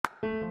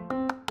Hi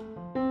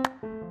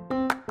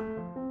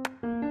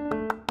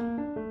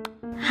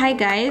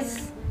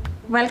guys,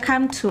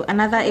 welcome to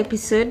another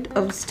episode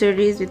of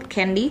Stories with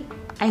Candy.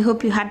 I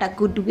hope you had a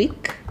good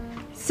week.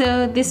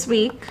 So this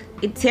week,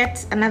 it's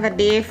yet another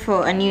day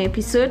for a new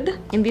episode.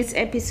 In this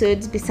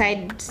episode,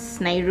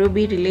 besides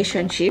Nairobi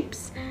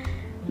relationships,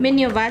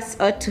 many of us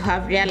ought to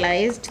have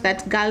realized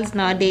that girls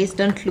nowadays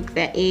don't look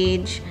their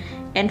age,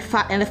 and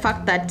the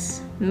fact that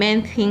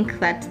men think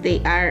that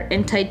they are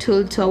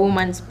entitled to a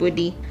woman's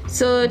body.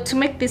 So to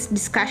make this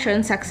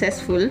discussion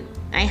successful,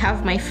 I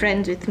have my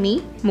friends with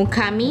me.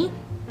 Mukami.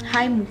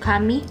 Hi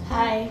Mukami.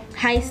 Hi.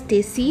 Hi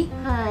Stacy.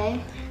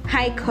 Hi.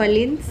 Hi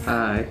Collins.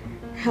 Hi.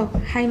 Oh,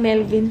 hi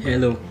Melvin.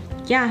 Hello.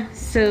 Yeah,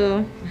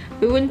 so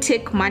we won't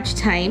take much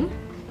time.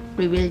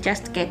 We will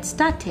just get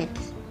started.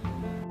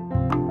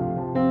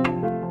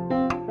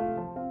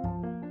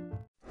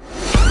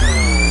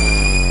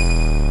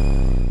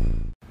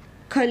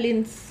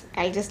 Collins,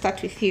 I'll just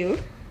start with you.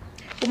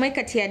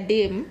 Umekatia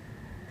dem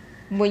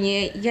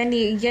mwenye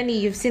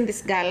yani you've seen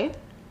this girl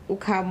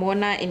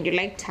ukamwona and you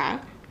liked her,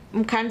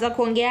 mkaanza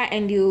kuongea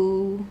and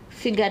you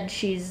figured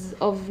she's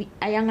of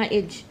a younger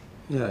age.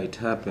 Yeah, it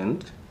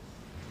happened.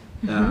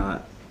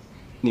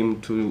 Ni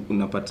mtu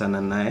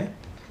unapatana naye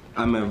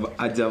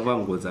hajavaa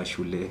nguo za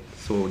shule,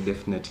 so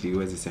definitely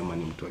huwezi sema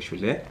ni mtu wa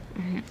shule.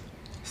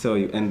 So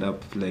you end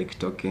up like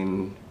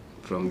talking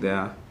from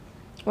there.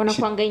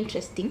 Wanakuanga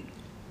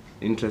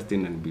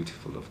interesting and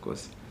beautiful, of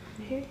course.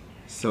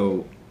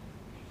 So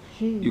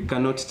you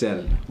cannot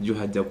tell you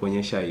haja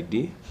kuonyesha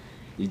ID.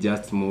 You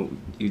just move,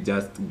 you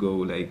just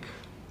go like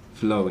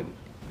flowing.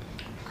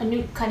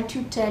 Can't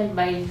you tell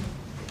by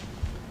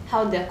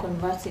how they're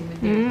conversing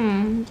with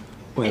you?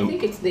 Well, I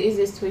think it's the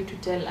easiest way to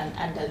tell an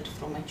adult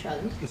from a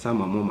child.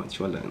 some are more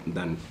mature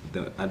than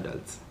the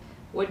adults.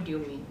 What do you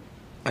mean?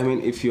 I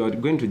mean, if you are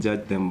going to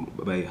judge them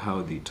by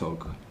how they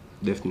talk,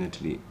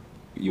 definitely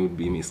you would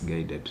be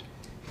misguided.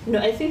 No,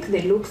 I think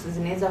the looks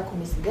zinaweza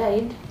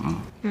kumisguide.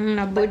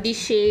 Na body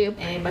shape.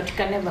 But you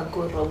can never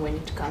go wrong when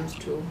it comes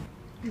to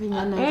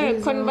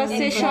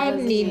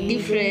Conversation ni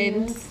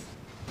different.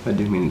 What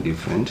do you mean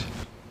different?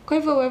 Kwa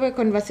hivyo wewe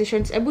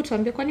conversations, hebu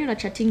tuambie kwani una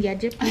chatting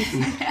aje please?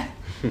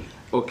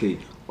 Okay,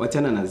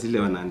 wachana na zile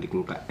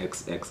wanaandika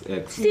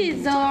XXX.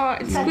 Sizo,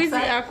 squeezy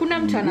hakuna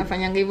mtu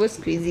anafanyanga hivyo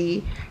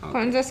squeezy.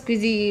 Kwanza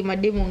squeezy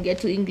mademu ongea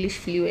tu English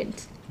fluent.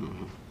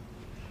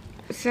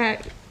 Sasa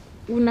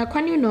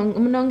kwani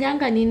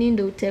mnaongeanga nini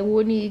ndio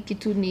utaoni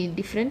kitu ni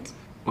different?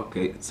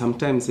 Okay,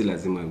 sometimes si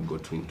lazima go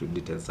into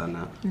details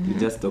sana. You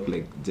just talk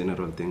like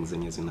general things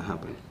zenye zina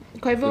happen.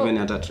 Kwa hivyo even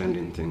other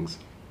trending things.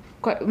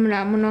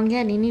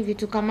 Mnaongea nini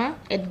vitu kama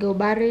Edgar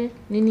Barry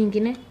nini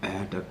nyingine?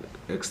 Hata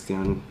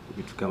extend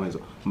vitu kama hizo.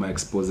 Ma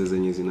exposes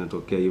zenye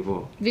zinatokea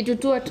hivyo. Vitu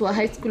tu watu wa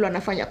high school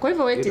wanafanya. Kwa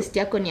hivyo wewe test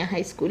yako ni ya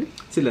high school?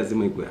 Si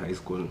lazima ikuwe high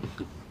school.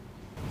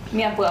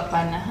 Me hapo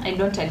hapana. I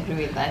don't agree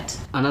with that.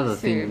 Another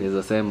thing is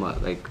the same,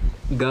 like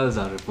girls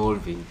are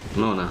evolving,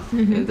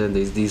 and then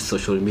there's this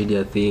social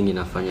media thing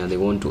inafanya they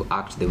want to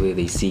act the way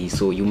they see.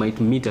 So you might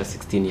meet a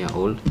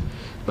 16-year-old,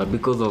 but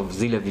because of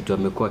zile vitu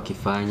amekuwa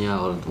akifanya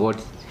or what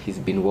he's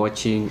been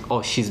watching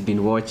or she's been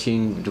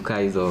watching,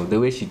 or the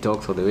way she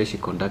talks or the way she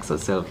conducts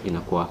herself,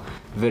 inakuwa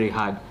very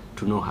hard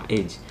to know her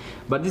age.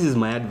 But this is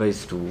my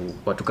advice to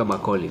watu kama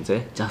Collins,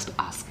 just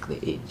ask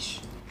the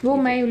age. Wewe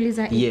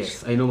umeuliza age?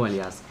 Yes, I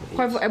normally ask the age.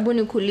 Kwa hivyo hebu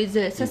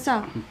nikuulize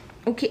sasa,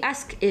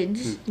 ask age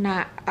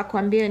na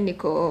akwambia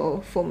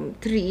niko form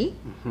 3.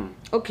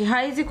 Okay,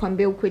 haizi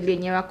kwambia ukweli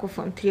yenyewe wako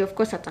form 3, of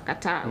course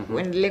atakataa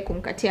uendelee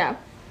kumkatia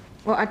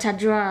au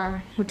atajua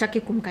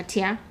hutaki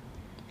kumkatia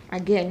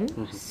again.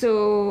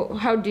 So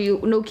how do you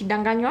know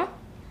ukidanganywa?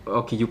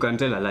 Okay, you can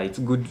tell a lie.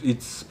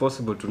 It's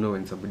possible to know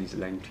when somebody is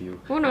lying to you.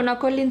 Unaona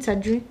Collins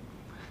ajui?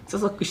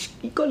 Sasa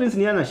Collins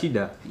ni ana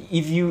shida.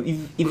 If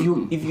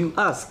you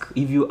ask,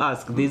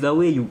 there's a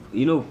way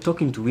you know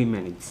talking to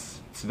women, it's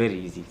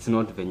very easy. It's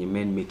not when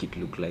men make it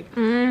look like.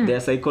 Their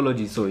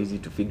psychology is so easy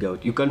to figure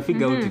out. You can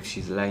figure out if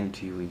she's lying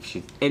to you,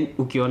 and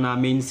ukiona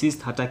ame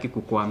insist hataki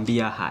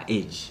kukuambia her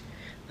age.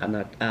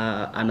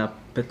 Ana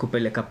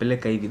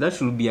kupeleka hivi. That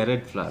should be a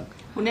red flag.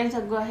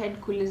 Unaweza go ahead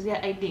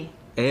kuulizia ID?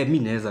 Mi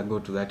naweza go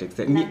to that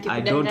extent.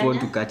 I don't want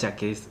to catch a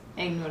case.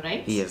 I know,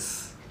 right?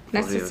 Yes.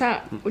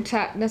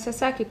 Na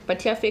sasa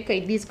akikupatia fake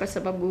IDs kwa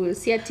sababu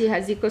si ati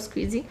haziko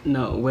squeezy.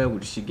 Now, where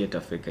would she get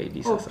a fake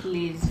ID sasa? Oh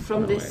please,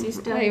 from the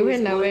sister. Wewe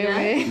na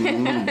wewe.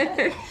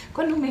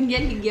 Kwani umeingia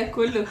ligi ya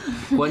kolo?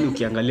 Kwani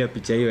ukiangalia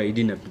picha hiyo ID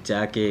na picha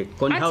yake,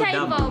 kwani how dumb?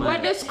 Hata hivyo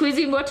bado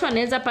squeezy watu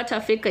wanaweza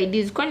pata fake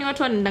IDs. Kwani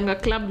watu wanaendanga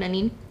club na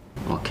nini?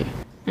 Okay.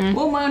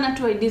 Wewe umeona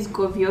tu IDs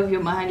kwa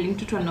ovyo mahali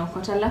mtoto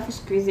anaokota, alafu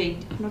squeezy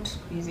not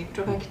squeezy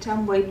kutoka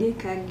kitambo ID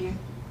kage.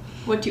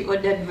 What you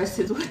ordered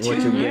versus what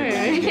you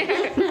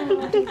get.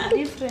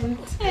 Different.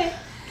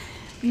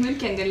 Mimi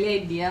kiangalia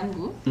ID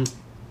yangu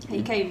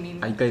haikai mimi.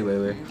 Haikai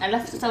wewe.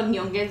 Alafu sasa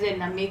uniongeze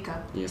na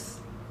makeup.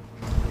 Yes.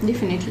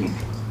 Definitely.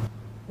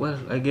 Well,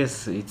 I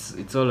guess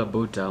it's all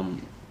about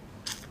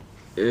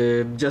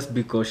Just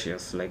be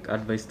cautious, like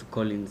advice to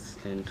Collins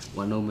and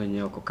wanaume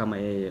wenye wako kama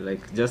yeye,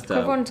 like just Kwa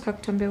hivyo nataka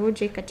kutuambia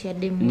uje kati ya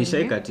dem.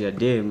 nishai kati ya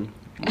dem.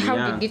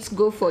 How did it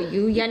go for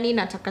you? Yani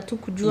nataka tu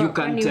kujua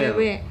kwani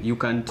wewe. You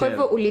can tell. Kwa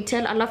hivyo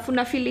ulitel alafu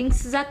na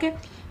feelings zake?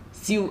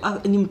 Si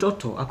ni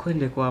mtoto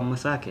akwende kwa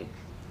masake.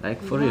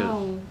 Like for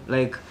real.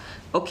 Like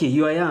okay,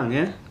 you are young,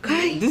 eh?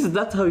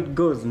 That's how it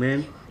goes,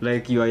 man.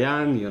 Like you are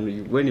young,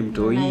 when ni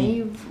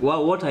mtoi.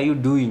 What are you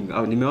doing?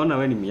 Nimeona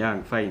when I'm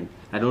young, fine.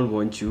 I don't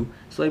want you.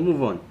 So I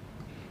move on.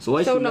 So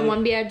why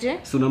unamwambiaje?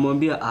 So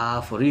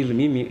unamwambia for real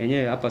mimi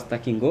enyewe hapa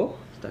staki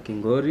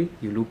ngori,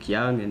 you look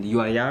young and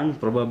you are young,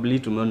 probably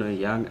tumeona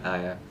young,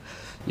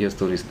 your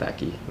story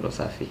staki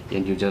rosafi,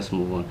 and you just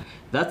move on.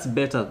 That's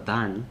better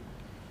than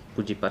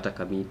kujipata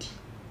kamiti.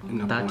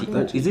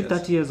 30 is it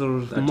 30 years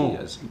or 30 more?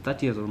 Years.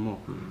 30 years or more.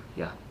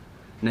 Yeah.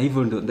 Na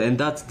even and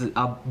that's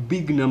a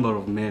big number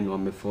of men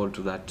who fall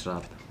to that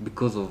trap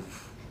because of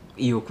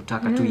hiyo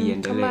kutaka tu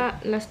iendelee. Kama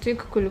last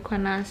week kulikuwa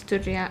na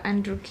story ya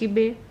Andrew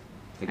Kibe.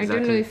 Exactly. I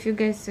don't know if you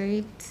guys saw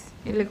it.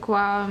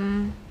 Ilikuwa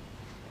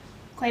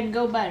quite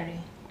go Barry.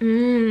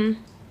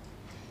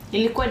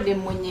 Ilikuwa dem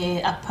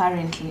mwenye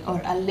apparently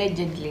or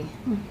allegedly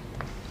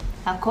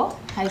ako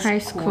high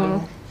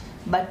school.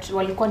 But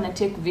walikuwa na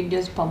take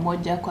videos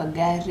pamoja kwa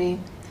gari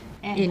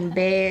in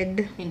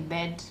bed.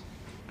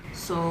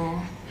 So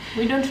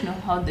we don't know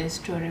how the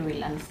story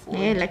will unfold.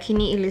 Yeah,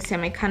 lakini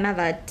ilisemekana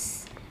that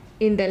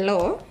in the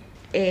law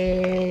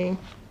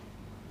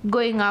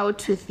going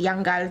out with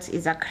young girls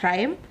is a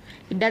crime.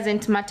 It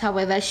doesn't matter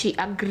whether she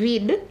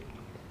agreed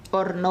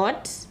or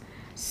not.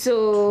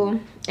 So,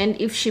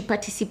 and if she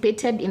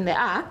participated in the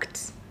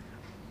act,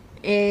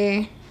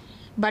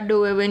 bado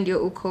wewe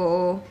ndio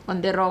uko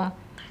on the wrong.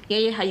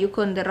 Yeye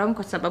hayuko on the wrong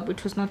kwa sababu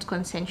it was not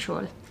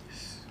consensual.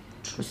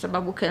 Kwa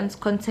sababu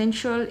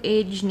consensual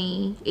age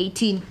ni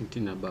 18.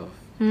 18 above.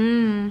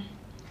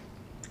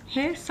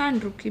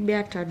 Sandro Kibe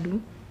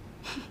atadu.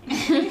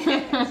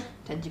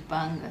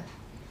 Tajipanga.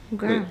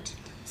 Wait.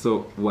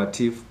 So what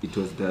if it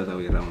was the other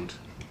way around?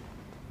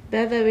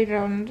 The other way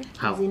around?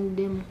 How?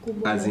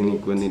 As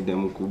in when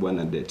dem kubwa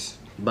na date.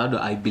 But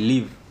I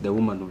believe the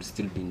woman will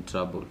still be in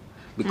trouble.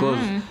 Because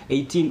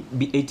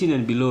 18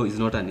 and below is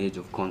not an age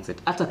of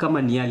consent. Hata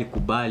kama ni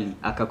alikubali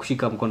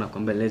akakushika mkono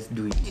akwambia let's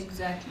do it.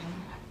 Exactly.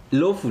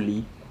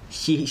 Lawfully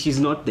she's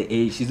not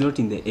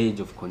in the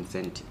age of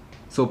consenting.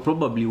 So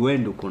probably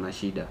when uko na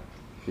shida.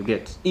 You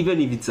get,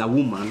 even if it's a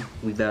woman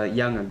with a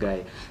younger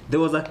guy. There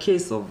was a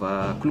case of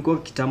kulikuwa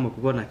kitambo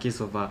kulikuwa na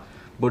case of a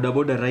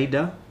boda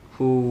rider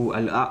who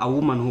a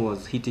woman who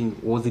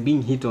was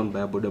being hit on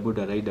by a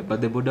boda rider,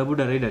 but the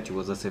boda rider, she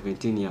was a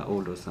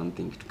 17-year-old or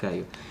something,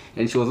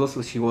 and she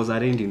was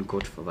arraigned in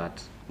court for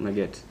that. You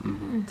get?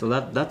 So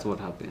that's what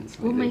happens.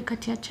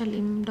 Umeikatia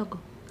chali mdogo.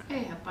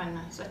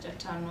 Hapana, such a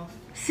turn off.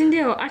 Si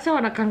ndio hata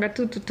wanakanga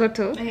tu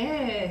tutoto.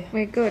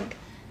 My god.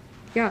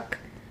 Yuck.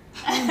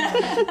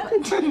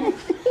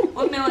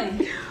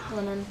 Umewahi?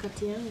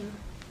 Wananikatia.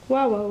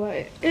 Wow.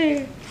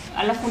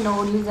 Alafu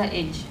unauliza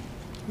age.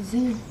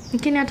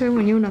 Lakini hata wewe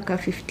mwenyewe unakaa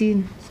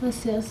 15.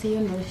 Sasa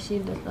hiyo ndio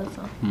shida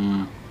sasa.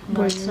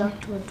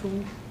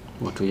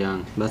 Watu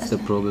young. That's the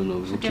problem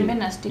of looking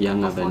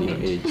younger than your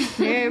age.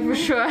 Yeah, for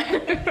sure.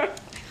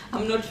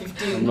 I'm not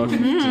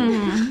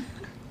 15.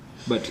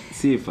 But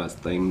see,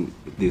 first time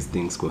these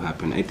things could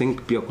happen. I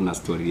think pia kuna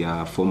story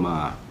ya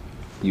former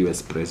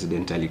US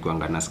president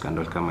alikuwa na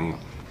scandal kama hiyo.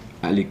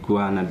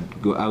 Alikuwa na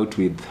go out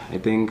with, I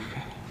think,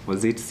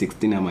 was it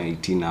 16 or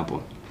 18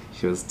 hapo.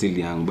 She was still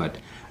young,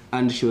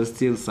 and she was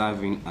still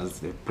serving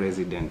as the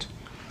president.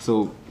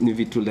 So ni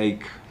vitu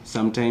like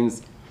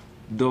sometimes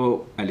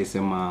though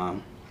alisema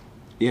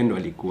yendo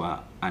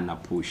alikuwa ana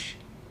push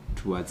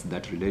towards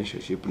that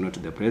relationship,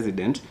 not the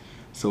president.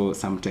 So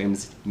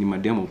sometimes ni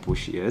mademo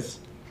push, yes,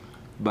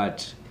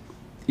 but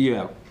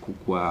hiyo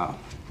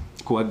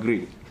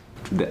agree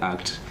to the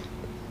act,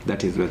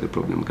 that is where the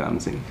problem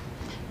comes in.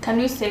 Can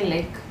we say,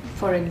 like,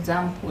 for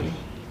example,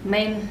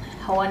 men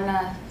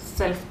hawana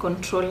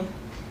self-control?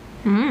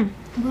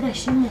 Bora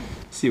shimo.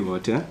 Si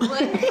wote.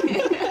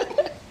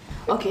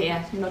 Okay,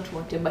 yeah, not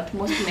wote, but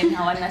most men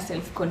hawana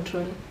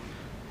self-control.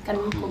 Can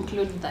we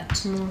conclude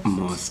that?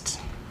 Most.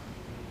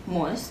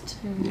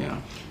 Yeah.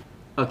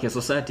 Okay,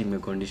 society may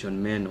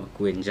condition men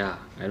wakuwe njaa.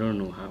 I don't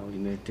know how.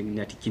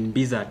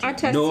 Kimbiza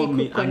ati no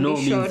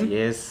means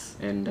yes,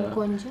 and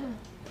Konja.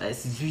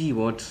 sijui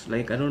what,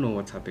 like I don't know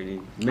what's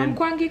happening. Men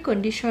kwangi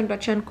condition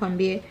wacha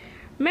nikwambie.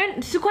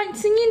 Men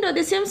sinyindo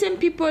the same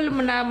people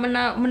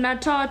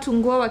mnatoa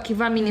tunguo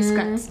wakivaa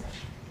miniskirts.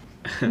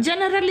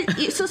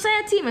 Generally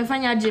society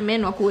imefanya aje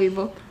men wakuwe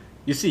hivyo.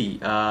 You see,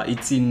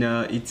 it's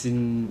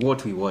in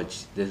what we watch.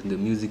 The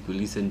music we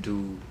listen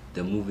to,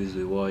 the movies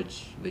we watch,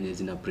 venye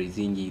zina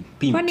praising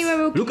pimps. Kwani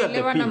wewe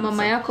ukilelewa na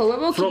mama yako,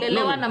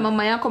 na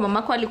mama yako,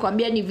 mamako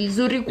alikwambia ni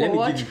vizuri kwa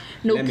watch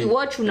na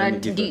ukiwatch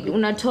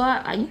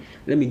unatoa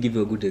Let me give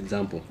you a good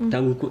example.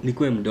 Tangu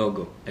nikuwe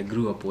mdogo, I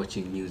grew up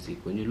watching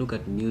music. When you look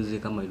at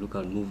music, kama you look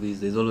at movies,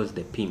 there's always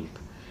the pimp.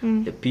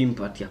 The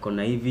pimp ati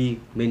akona hivi,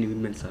 many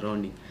women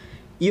surrounding.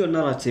 your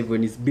narrative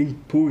when it's being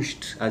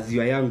pushed as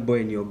you're a young boy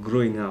and you're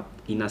growing up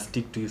in a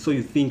stick to you, so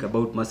you think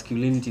about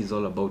masculinity is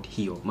all about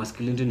hiyo.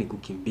 Masculinity ni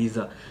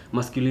kukimbiza,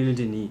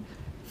 masculinity ni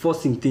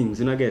forcing things,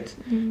 you know, get?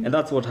 And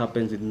that's what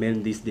happens with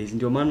men these days.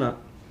 Ndio maana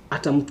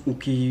hata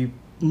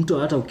mtu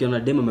hata ukiona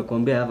demo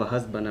amekwambia have a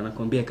husband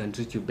anakwambia I can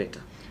treat you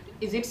better.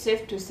 Is it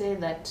safe to say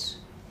that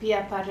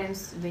peer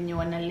parents venye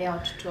wanalea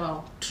watoto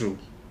wao? True.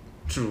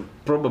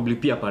 Probably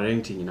peer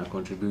parenting ina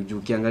contribute. Juu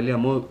ukiangalia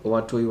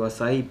watu wa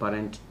sahi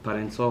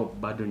parents wao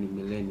bado ni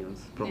millennials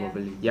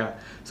probably. Yeah.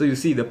 So you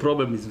see the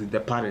problem is with the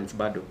parents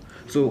bado.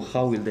 So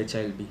how will the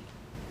child be?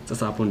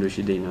 Sasa hapo ndio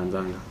shida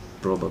inaanzanga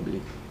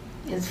probably.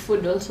 Is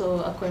food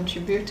also a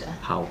contributor?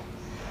 How?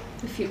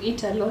 If you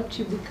eat a lot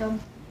you become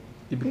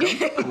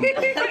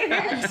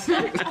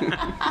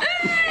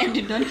and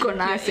you don't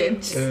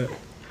consent.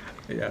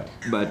 Yeah.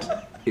 But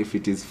if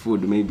it is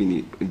food, maybe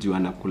ni juu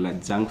anakula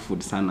junk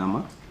food sana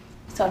ama?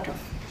 Sort of.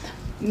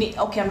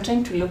 Okay, I'm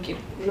trying to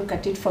look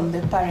at it from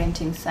the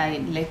parenting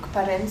side. Like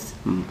parents,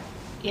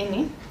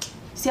 yani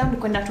si ni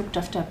kwenda tu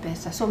kutafuta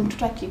pesa. So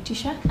mtoto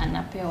akiitisha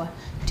anapewa.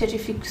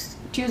 Terrific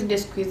Tuesday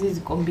squeeze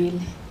ziko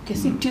mbili. Okay,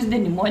 si Tuesday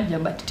ni moja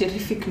but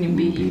terrific ni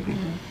mbili.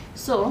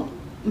 So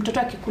mtoto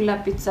akikula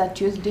pizza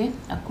Tuesday,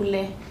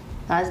 akule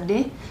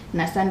Thursday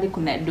na Sunday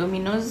kuna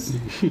Domino's.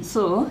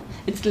 So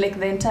it's like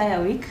the entire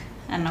week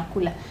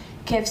anakula.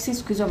 KFC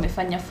squeeze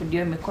wamefanya food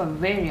yao imekuwa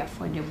very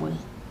affordable.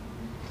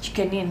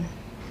 Chicken in.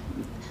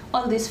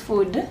 All this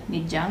food ni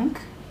junk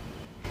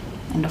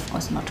and of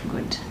course not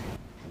good.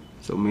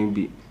 So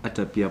maybe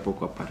hata pia hapo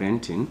kwa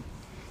parenting,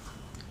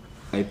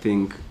 I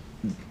think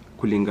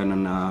kulingana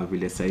na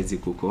vile saizi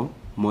kuko,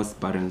 most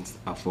parents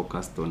are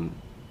focused on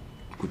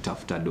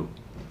kutafuta do.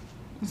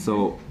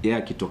 So yeye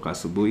akitoka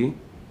asubuhi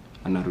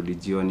anarudi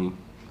jioni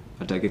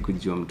atake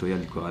kujua mtoto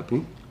alikuwa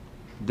wapi.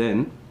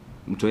 Then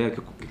mtoto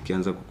yake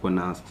kianza kukuwa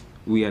na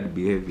weird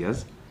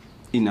behaviors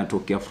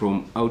inatokea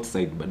from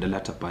outside badala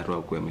hata paro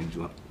wako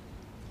amejua.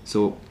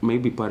 So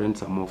maybe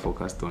parents are more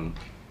focused on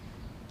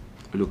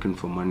looking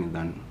for money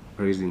than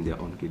raising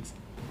their own kids.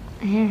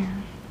 Yeah.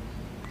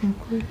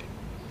 Cool.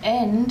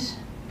 And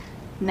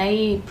na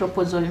hii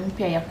proposal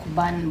mpya ya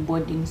kuban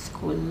boarding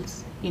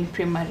schools in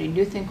primary, do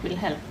you think will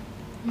help?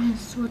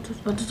 Yes,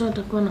 watoto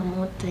watakuwa na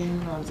more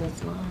time na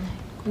wazazi wao.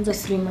 Kwanza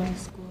primary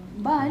school.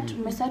 But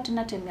umesahau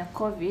tena time ya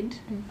COVID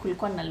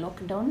kulikuwa na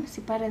lockdown.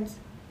 Si parents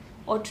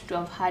ought to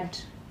have had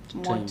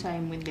more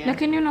time with their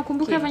Lakini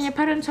unakumbuka venye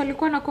parents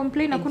walikuwa na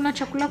complain hakuna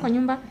chakula kwa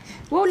nyumba.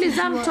 Wewe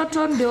ulizaa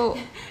mtoto ndio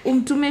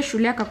umtume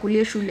shule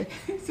akakulie shule.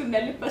 Si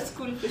unalipa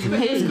school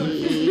fees.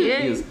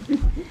 Yes.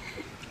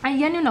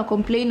 Yaani una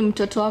complain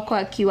mtoto wako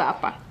akiwa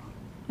hapa.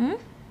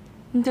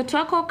 Mtoto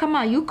wako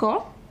kama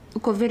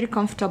uko very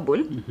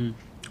comfortable.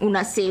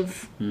 Una save.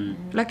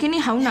 Lakini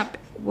hauna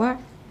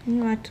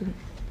ni watu.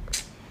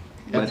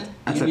 But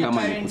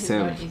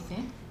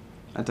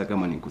hata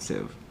kama ni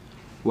kusave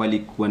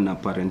walikuwa na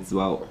parents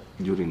wao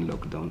during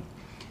lockdown.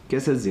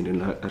 Cases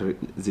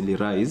zili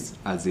rise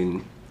as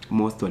in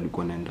most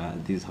walikuwa naenda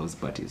these house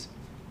parties.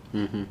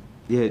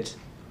 Yet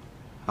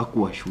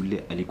hakuwa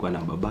shule, alikuwa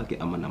na babake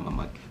ama na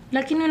mamake.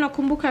 Lakini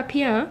unakumbuka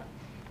pia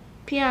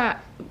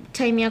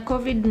time ya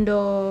COVID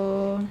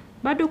ndo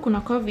bado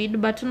kuna COVID,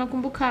 but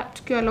unakumbuka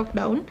tukiwa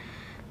lockdown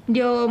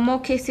ndio more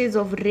cases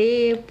of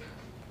rape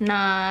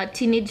na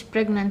teenage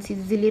pregnancies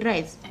zili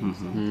rise.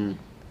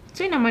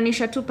 So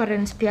inamaanisha tu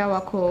parents pia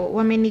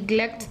wame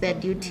neglect their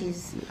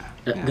duties.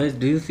 Guys,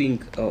 do you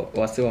think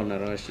wase wana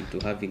rush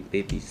into having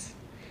babies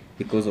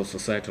because of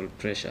societal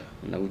pressure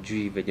na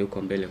ujui venye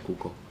uko mbele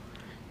kuko?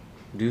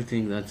 Do you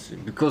think that's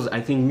because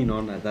I think mimi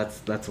naona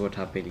that's what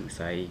happening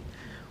sahi.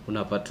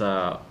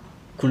 Unapata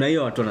kuna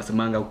hiyo watu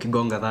wanasemanga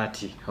ukigonga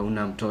 30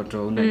 hauna mtoto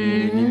hauna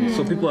nini.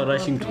 So people are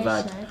rushing to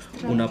that.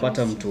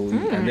 Unapata mtu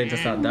and then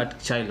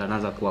that child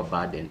anaanza kuwa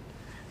burden.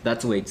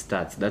 That's where it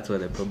starts. That's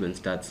where the problem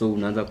starts. So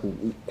unaanza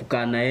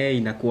kukaa na yeye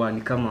inakuwa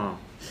ni kama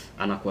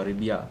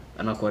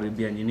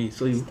anakuharibia nini.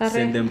 So you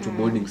send them to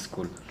boarding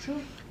school.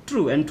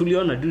 True. And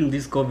tuliona during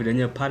this COVID and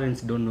your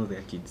parents don't know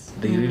their kids.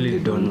 They really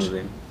don't know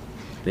them.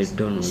 They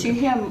don't know. You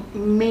hear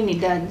many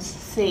dads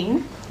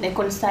saying like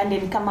on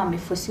Sunday kama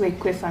amefosiwa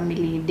ikwe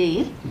family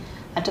day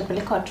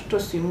atapeleka watoto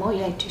swimo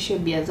ya itishe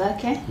bia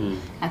zake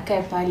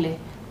akae pale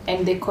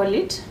and they call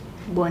it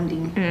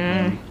bonding.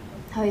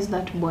 How is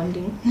that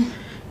bonding?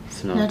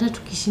 Na hata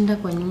tukishinda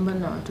kwa nyumba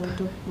na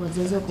watoto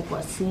wazazi wako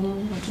kwa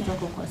simu, watoto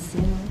wako kwa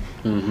simu.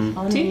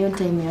 Hawana hiyo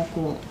time ya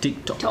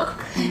TikTok.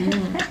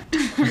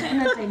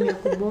 Hawana time ya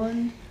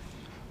kubond.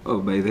 Oh,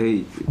 by the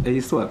way,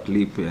 I saw a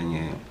clip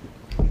yenye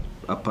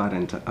a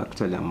parent,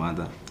 actually a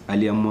mother,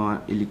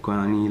 aliamua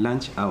ilikuwa ni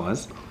lunch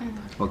hours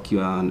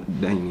wakiwa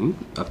dining,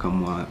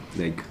 akamua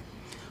like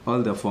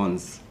all the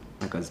phones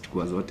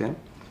akazichukua zote,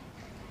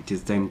 it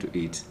is time to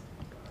eat.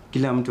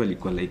 Kila mtu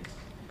alikuwa like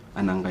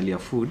anaangalia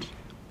food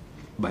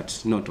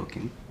but not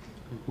talking.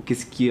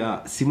 Ukisikia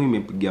simu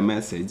imepiga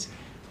message,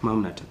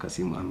 mama nataka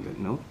simu, ambe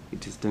no,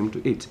 it is time to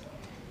eat.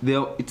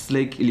 It's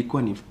like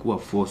ilikuwa ni kuwa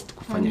forced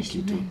kufanya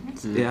kitu.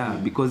 Yeah,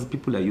 because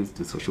people are used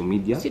to social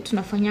media. Si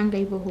tunafanyanga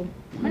hivyo home.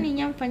 Kwani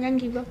nyinyi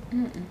mfanyanga hivyo?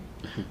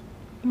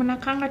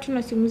 Mnakanga tu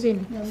na simu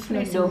zenu.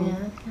 Freedom.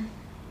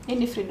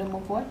 Any freedom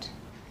of what?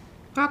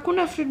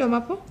 Hakuna freedom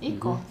hapo?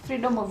 Iko.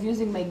 Freedom of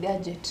using my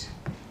gadget.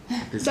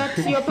 That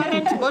your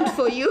parents bought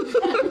for you.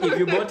 If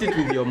you bought it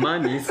with your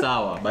money,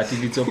 sawa. But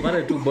if it's your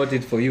parent who bought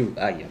it for you,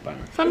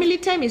 hapana. Family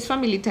time is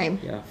family time.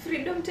 Yeah.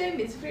 Freedom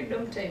time is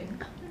freedom time.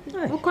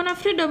 Uko na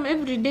freedom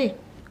every day.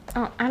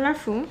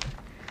 Alafu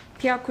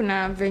pia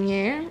kuna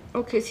venye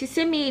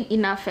sisemi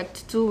ina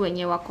affect tu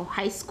wenye wako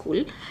high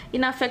school,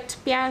 ina affect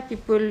pia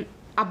people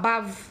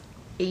above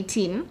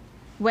 18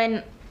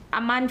 when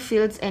a man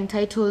feels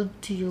entitled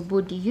to your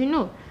body, you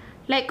know.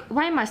 Like,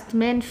 why must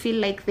men feel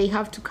like they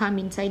have to come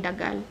inside a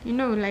girl? You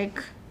know,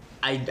 like...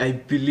 I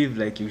believe,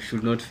 like, you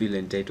should not feel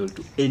entitled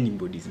to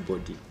anybody's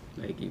body.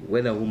 Like,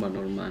 whether woman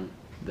or man,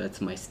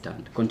 that's my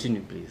stand.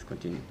 Continue, please,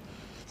 continue.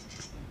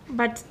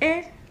 But,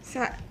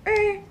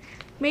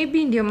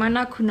 maybe ndio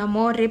maana kuna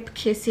more rape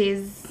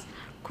cases,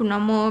 kuna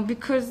more,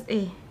 because,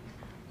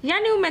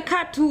 yani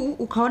umekaa tu,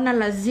 ukaona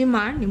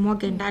lazima ni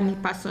mwage ndani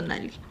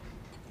personally.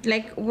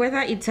 Like,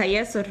 whether it's a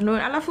yes or no,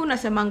 alafu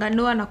unasemanga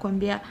no,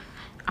 anakuambia,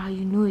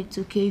 you know it's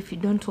okay if you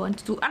don't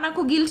want to.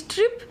 Anaku guilt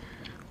trip,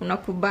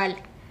 unakubali.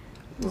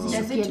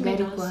 Does it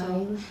mean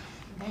also?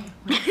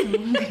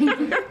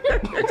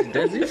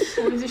 Does it?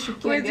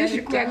 Wezi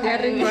shukia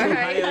gari kwa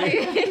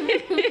highway.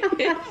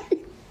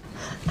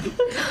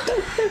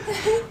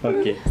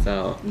 Okay,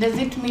 so. Does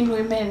it mean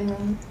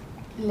women,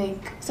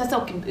 like,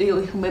 sasa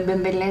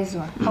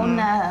umebembelezwa,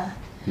 hauna,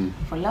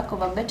 for lack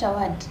of a better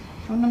word,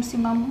 hauna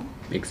msimamo?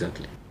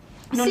 Exactly.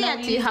 Si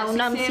ati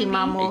hauna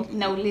msimamo.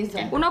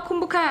 Nauliza.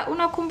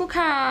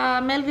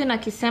 Unakumbuka Melvin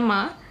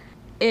akisema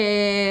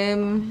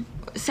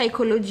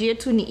psychology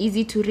yetu ni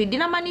easy to read.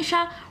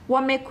 Inamaanisha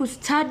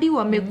wamekustudy,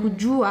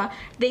 wamekujua,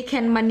 they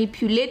can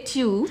manipulate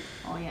you.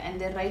 Oh yeah, and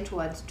the right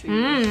words to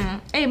use.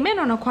 Men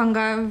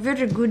wanakuanga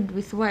very good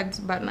with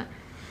words bana.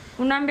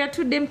 Unaambia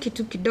tu dem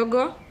kitu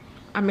kidogo,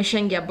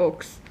 ameshaingia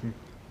box.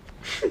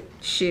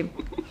 Shame.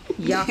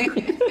 Yuck.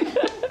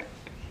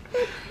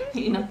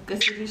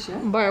 Inakukasirisha.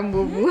 Mbaya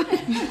mbovu.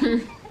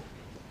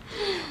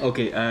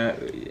 Okay, are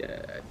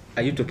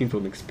you talking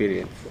from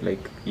experience?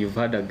 Like, you've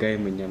had a guy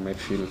when you might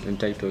feel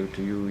entitled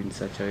to you in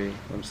such a way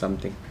or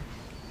something?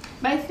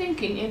 But I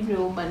think in every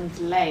woman's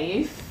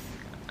life,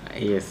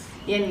 yes.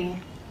 Yani,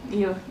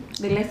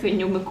 the life when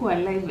you umekuwa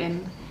alive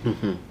and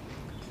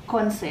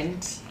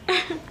consent.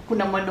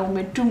 Kuna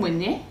mwanaume tu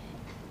mwenye,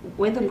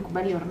 whether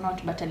ulikubali or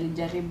not, but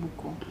alijaribu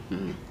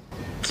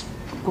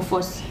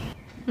kuforce.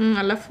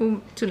 Alafu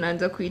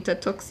tunaanza kuita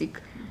toxic.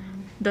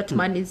 That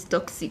man is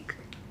toxic.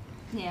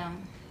 Yeah.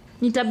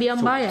 Ni tabia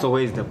mbaya. So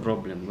where is the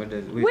problem? Where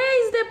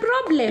is the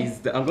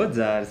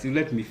problem? So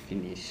let me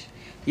finish.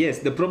 Yes,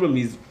 the problem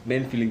is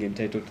men feeling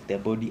entitled to their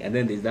body, and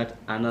then there's that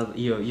another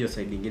hiyo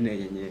side ingine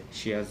yenye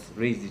she has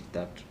raised it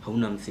that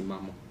hauna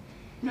msimamo.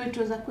 No, it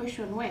was a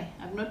question. Why?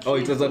 I'm not. Oh,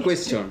 it was a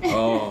question.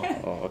 Oh,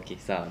 okay.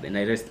 So then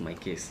I rest my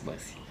case,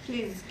 basi.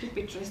 Please keep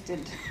it rested.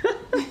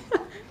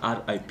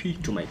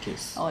 RIP to my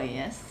case. Oh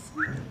yes.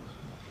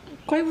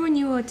 Kwa hivyo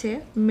nyi wote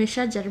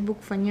mmeshajaribu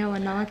kufanyia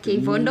wanawake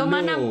hivyo, ndio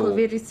maana mko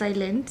very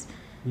silent.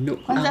 No.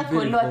 Kwanza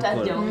Kolo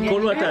ataongea.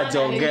 Kolo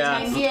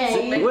ataongea.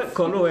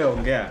 Kolo wewe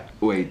ongea.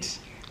 Wait.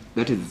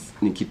 That is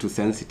ni kitu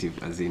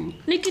sensitive as in.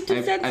 Ni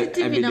kitu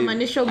sensitive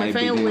inamaanisha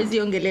umefanya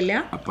uwezi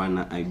ongelelea?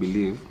 Hapana, I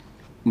believe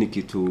ni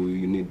kitu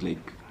you need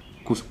like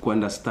ku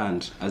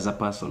understand as a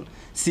person.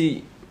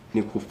 Si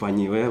ni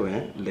kufanyi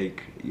wewe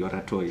like you're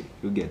a toy,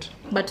 you get.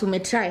 But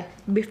umetry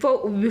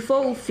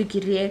before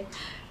ufikirie,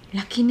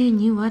 lakini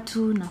nyi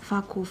watu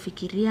nafaa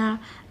kufikiria,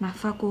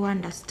 nafaa ku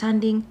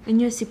understanding,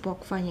 wenyewe sipo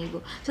kufanya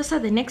hivyo. Sasa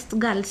the next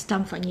girl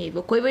sitamfanyia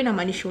hivyo. Kwa hivyo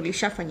inamaanisha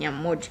ulishafanya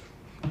mmoja.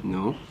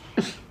 No.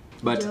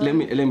 But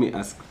let me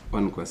ask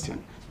one question.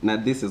 Now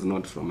this is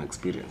not from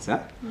experience, huh?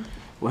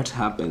 What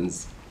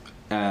happens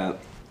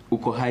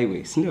uko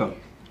highway, sindio?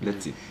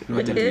 Let's see.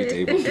 Wacha tuite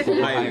hivyo. Uko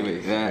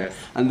highway. Yeah. Yes.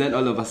 And then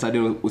all of a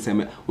sudden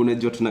useme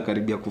unajua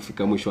tunakaribia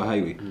kufika mwisho wa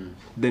highway.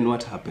 Then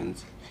what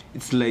happens?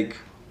 It's like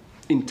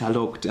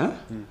interlocked, huh?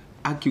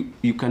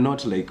 You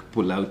cannot like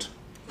pull out.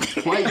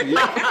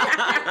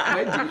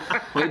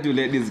 Why do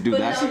ladies do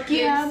that?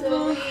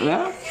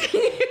 Yeah?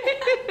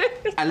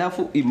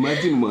 Alafu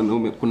imagine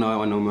mwanaume, kuna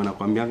wanaume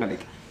wanakuambianga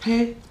like,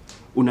 hey,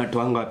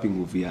 unatoanga wapi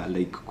nguvu ya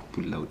like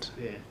pull out?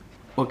 Yeah.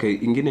 Okay,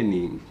 ingine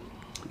ni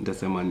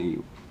ndasema ni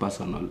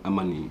personal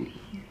ama ni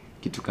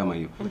kitu kama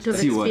hiyo.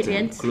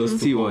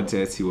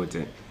 Si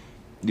wote.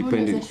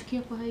 Depending.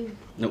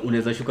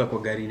 Unaweza shuka kwa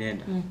gari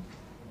nenda.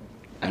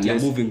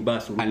 Unless moving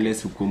bus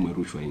unless uko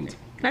umerushwa nje.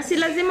 Na si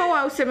lazima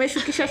wa useme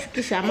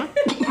shukisha ama.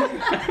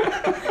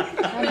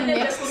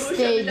 Next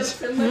stage.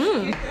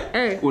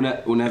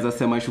 Unaweza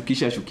sema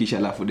shukisha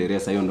alafu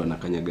deresa hiyo ndo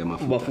anakanyaga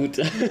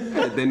mafuta.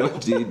 Then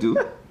what do you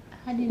do?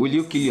 Will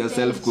you kill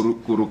yourself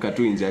kuruka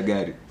tu nje ya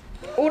gari?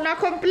 Una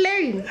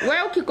complain.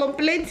 Wewe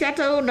ukicomplain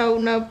hata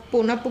wewe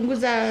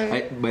unapunguza.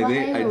 By the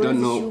way, I don't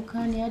know.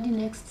 Shukani hadi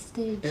next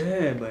stage.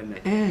 Bana.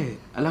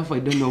 Alafu I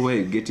don't know where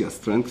you get your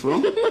strength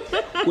from.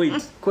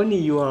 Wait,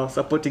 kwani you are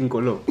supporting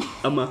Kolo?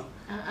 Ama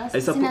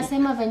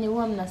Sinasema venye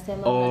huwa mnasema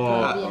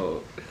mnatuambia.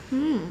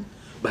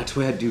 But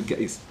where do you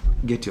guys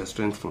get your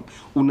strength from?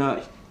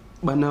 Una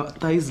bana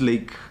thighs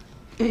like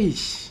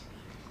eish.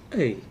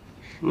 Hey.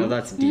 No,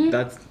 that's deep.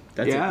 That's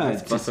Yeah,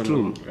 it's it's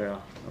personal. true. Yeah.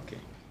 Okay.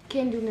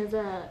 Kendi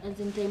unaweza as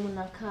in time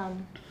unakam.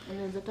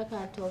 Unaweza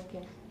taka atoke.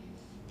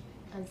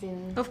 As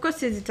in Of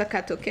course zitaka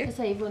atoke.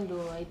 sasa hivyo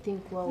ndo I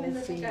think wao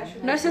ufeel.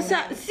 No,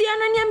 sasa si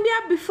ananiambia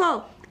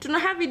before. Tuna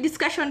have a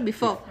discussion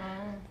before.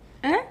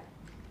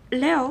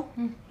 Leo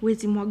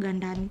wezi mwaga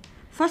ndani.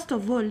 First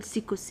of all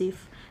siko safe.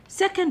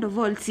 Second of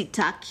all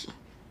sitaki.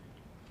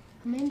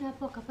 Ameenda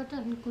hapo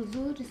akapata ni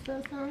kuzuri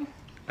sasa.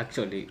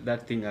 Actually,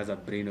 that thing has a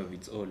brain of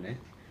its own, eh?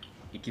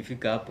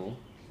 Ikifika hapo,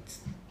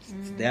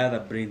 it's the other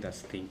brain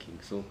that's thinking.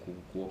 So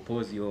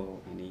kuoppose yo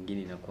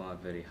nyingine inakuwa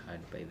very hard,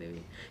 by the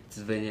way.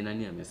 It's venye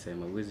nani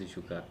amesema huwezi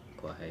shuka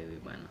kwa highway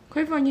bana.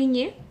 Kwa hivyo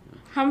nyinyi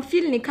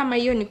hamfeel ni kama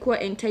hiyo ni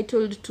kuwa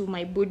entitled to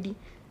my body.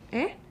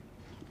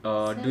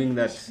 Doing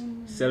that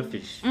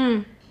selfish.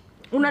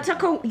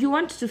 Unataka you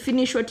want to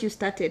finish what you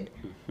started.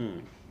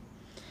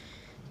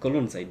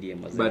 Colon's idea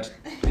mazee. But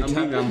I'm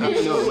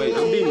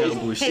being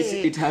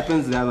ambushed. It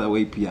happens the other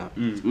way pia.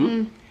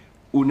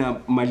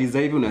 Unamaliza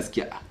hivi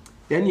unasikia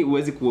yani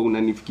uwezi kuwa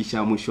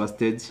unanifikisha mwisho wa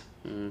stage.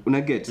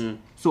 Una get?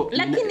 So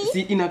Lakini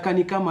si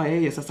inakani kama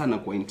yeye sasa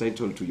anakuwa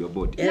entitled to your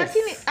body.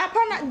 Lakini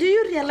hapana, do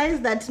you realize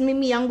that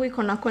mimi yangu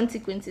iko na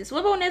consequences?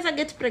 Wewe unaweza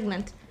get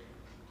pregnant.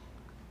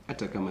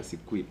 Hata kama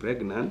sikui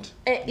pregnant.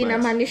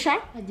 Inamaanisha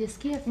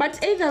Ajisikia.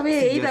 but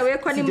either way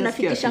kwani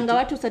mnafikishanga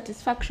watu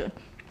satisfaction.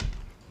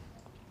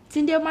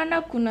 Si ndio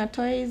maana kuna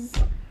toys.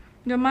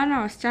 Ndio maana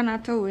wasichana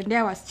hata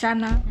uendea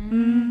wasichana.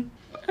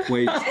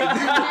 Wait.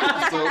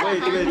 So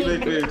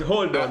wait.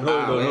 Hold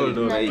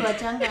on.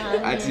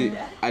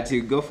 At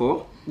you go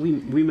for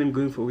Women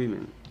going for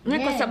women. Ni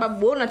kwa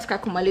sababu unataka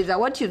kumaliza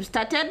what you've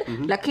started,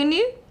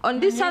 lakini on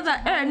this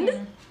other end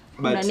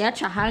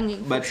unaniacha hanging.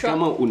 But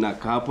kama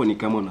unakaa hapo ni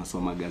kama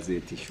unasoma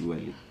gazeti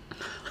surely.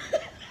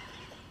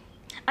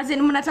 As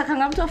in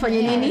mnataka mtu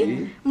afanye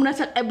nini?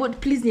 Mnataka but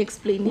please ni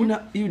explain.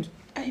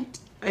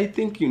 I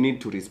think you need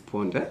to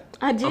respond.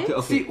 Aje?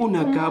 Okay. Si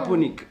unakaa hapo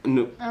ni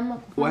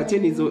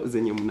wacheni hizo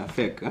zenye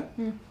mnafeka.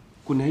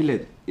 Kuna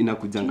ile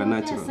inakujanga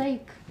natural.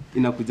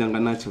 Inakujanga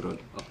natural.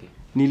 Okay.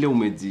 Ni ile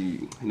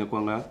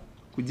inakuanga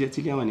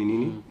kujiachilia ama ni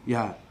nini?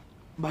 Yeah.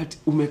 But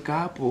umekaa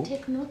hapo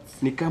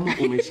ni kama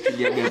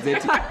umeshikilia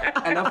gazeti.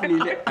 Alafu ni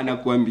ile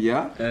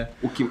anakuambia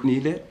ni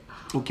ile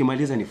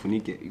ukimaliza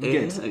nifunike.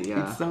 Get?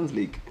 Yeah. It sounds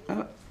like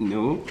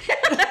no.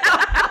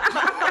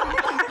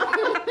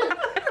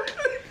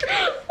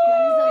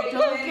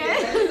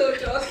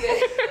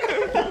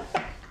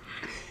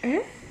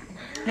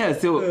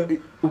 Yeah, so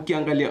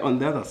ukiangalia on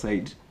the other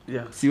side,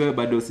 si wewe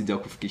bado sija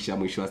kufikisha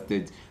mwisho wa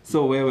stage.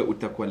 So wewe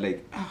utakuwa like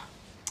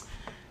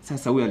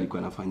sasa huyu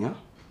alikuwa anafanya.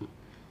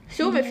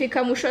 Sio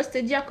umefika mwisho wa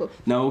stage yako?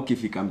 Na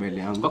ukifika mbele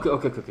yangu.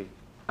 Okay.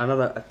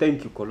 Another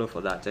thank you Kolo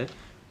for that, eh.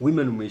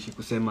 Women umeishi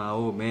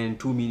kusema man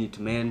 2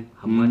 minute man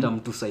hamata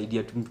mtu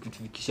saidia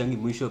tufikishangi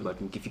mwisho,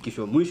 but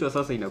mkifikishwa mwisho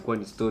sasa inakuwa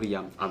ni story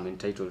I'm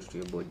entitled to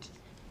your body.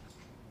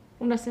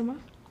 Unasema?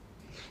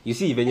 You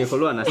see venye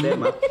Kolo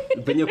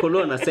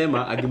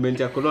anasema argument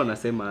ya Kolo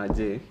anasema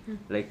aje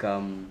like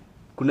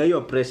kuna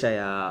hiyo pressure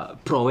ya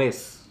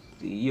prowess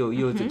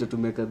hiyo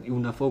tumeka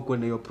unafaa kuwa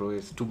na hiyo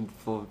prowess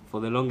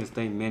for the longest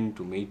time men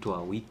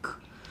tumeitwa weak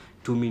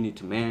 2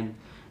 minute man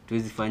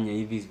tuwezi fanya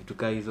hivi vitu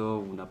kama hizo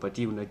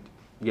unapatia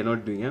you're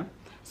not doing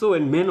so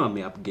when men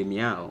wame up game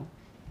yao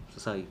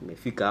sasa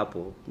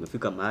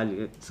imefika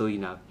mahali so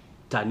ina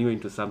turn you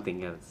into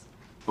something else,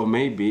 or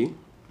maybe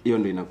hiyo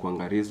ndio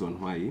inakuanga reason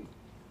why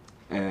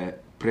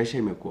pressure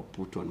imekuwa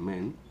put on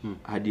men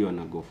hadi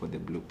wana go for the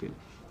blue pill.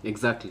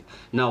 Exactly.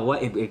 Now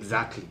what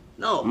exactly?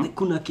 No,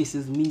 kuna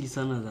cases mingi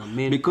sana za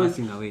men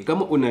passing away.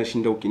 Kama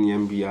unashinda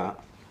ukiniambia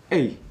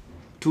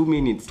 2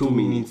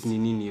 minutes ni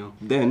nini yo?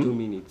 Then 2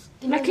 minutes.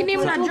 Lakini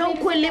mnajua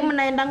ukweli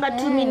mnaendanga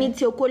 2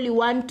 minutes ukweli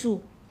 1-2.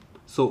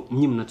 So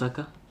mnyi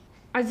mnataka?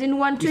 As in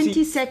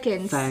 120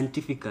 seconds.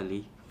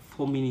 Scientifically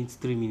 4 minutes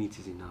 3 minutes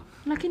is enough.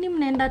 Lakini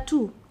mnaenda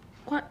 2.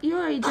 Kwa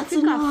hiyo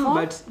haijafika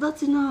 4. But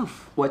that's enough.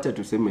 Wacha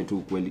tuseme tu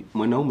ukweli.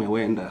 Mwanaume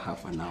weenda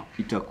half an hour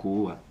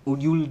itakuua.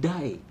 You'll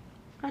die.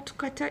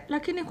 Atukata,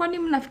 lakini kwani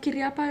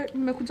mnafikiria hapa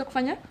nimekuja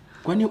kufanya?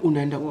 Kwani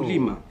unaenda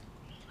kulima?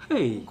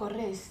 Hey.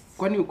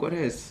 Kwani uko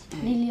res?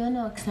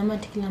 Niliona wakisema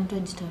kila mtu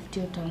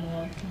ajitafutie utamu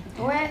wake.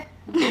 We.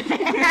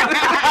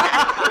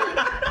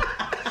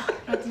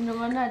 Ati ndo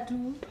maana tu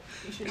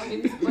You should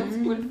be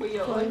responsible for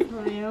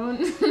your own.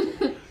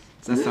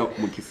 Sasa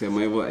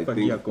mkisema hivyo I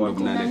think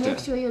mnaleta.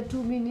 Make sure hiyo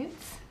 2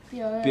 minutes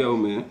pia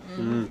ume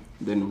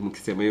then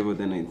mkisema hivyo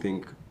then I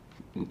think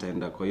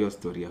nitaenda kwa hiyo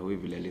story ya huyu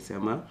vile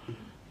alisema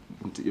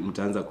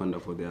mtaanza kwenda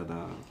for the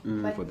other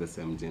for the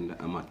same gender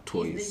ama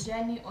toys. Is the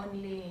journey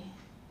only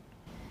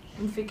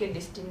mfike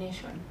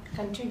destination?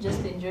 Can't you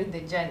just enjoy the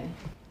journey?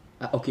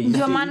 Okay.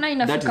 Ndio maana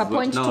inafika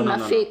point tuna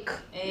fake.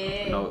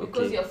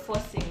 Because you're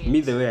forcing it.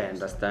 Me the way I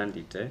understand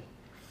it,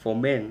 for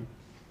men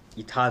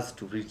it has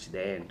to reach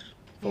the end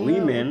For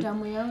women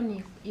utamu yao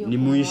ni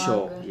mwisho.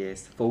 kuoga.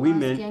 Yes, for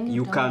women Wasikiangi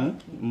you utamu can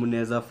wake.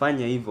 mnaweza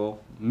fanya hivyo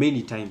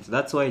many times.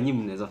 That's why nyinyi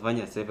mnaweza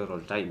fanya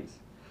several times.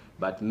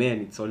 But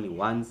men it's only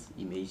once,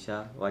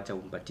 imeisha, wacha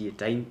umpatie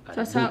time.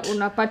 Sasa reboot.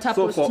 unapata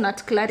So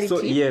post-nut clarity.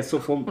 So yes, so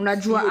for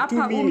Unajua hiyo hapa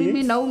 2 mimi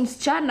minutes, na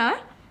msichana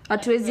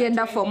hatuwezi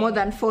enda for more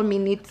than 4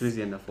 minutes.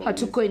 hatuwezi enda 4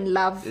 Hatuko in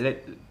love.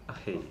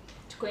 Hey,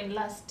 Tuko in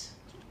last.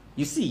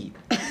 you see,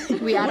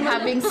 We are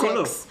having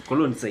sex.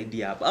 Kolo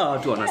nisaidia hapa.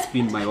 Watu wana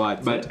spin my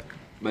words.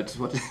 But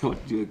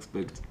what do you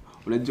expect?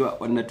 Unajua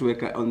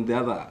wanatuweka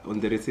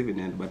on the receiving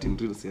end, but in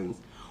real sense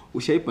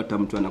ushaipata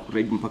mtu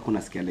anakuride mpaka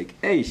unasikia like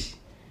eish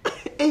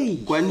Hey,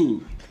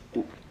 kwani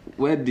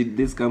where did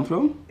this come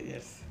from?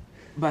 yes.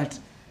 But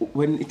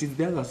when it is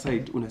the other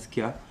side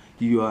unasikia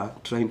you are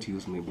trying to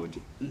use my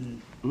body.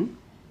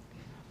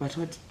 But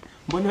what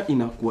mbona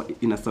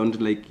ina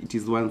sound like it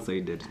is one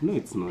sided? No,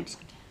 it's not.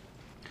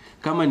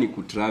 Kama ni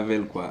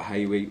kutravel kwa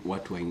highway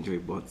watu enjoy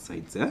both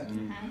sides,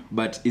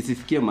 but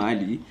isifikie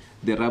mahali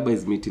the rubber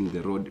is meeting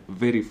the road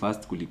very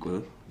fast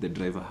kuliko the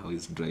driver how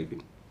is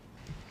driving.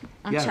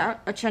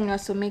 Acha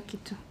niwasomee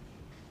kitu.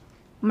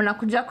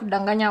 Mnakuja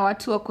kudanganya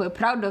watu wakuwe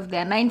proud of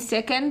their 9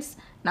 seconds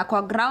na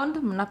kwa ground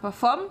mna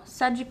perform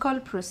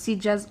surgical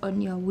procedures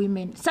on your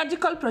women.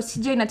 Surgical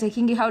procedure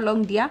inatakingi how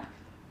long dear?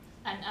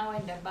 An hour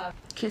and above.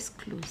 Case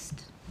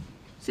closed.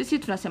 Sisi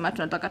tunasema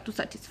tunataka tu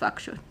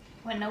satisfaction.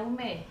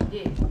 Wanaume,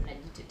 je,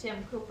 mnajitetea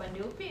mkiwa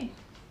upande upi?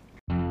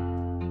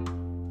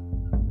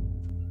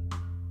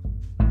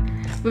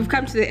 We've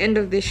come to the end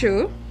of the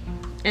show,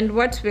 and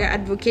what we're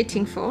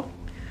advocating for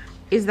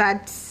is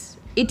that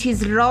it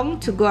is wrong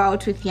to go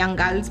out with young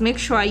girls. Make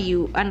sure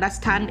you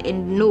understand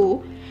and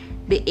know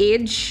the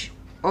age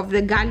of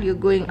the girl you're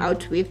going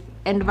out with,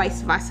 and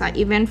vice versa,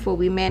 even for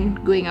women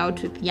going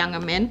out with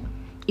younger men.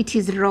 It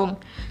is wrong.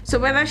 So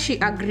whether she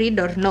agreed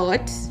or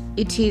not,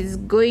 it is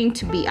going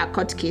to be a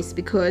court case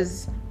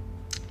because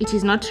it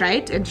is not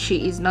right and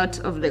she is not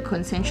of the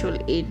consensual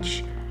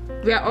age.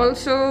 We are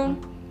also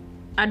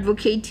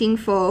advocating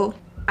for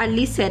a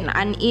listen,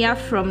 an ear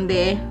from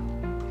the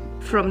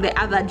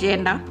other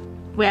gender,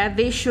 where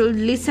they should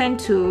listen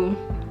to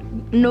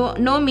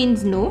no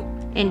means no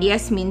and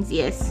yes means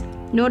yes.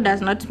 No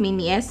does not mean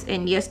yes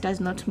and yes does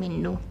not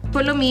mean no.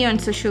 Follow me on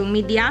social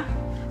media,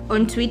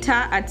 on Twitter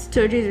at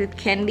Stories with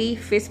Candy,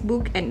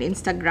 Facebook and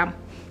Instagram.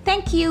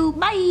 Thank you.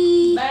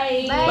 Bye.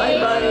 Bye. Bye.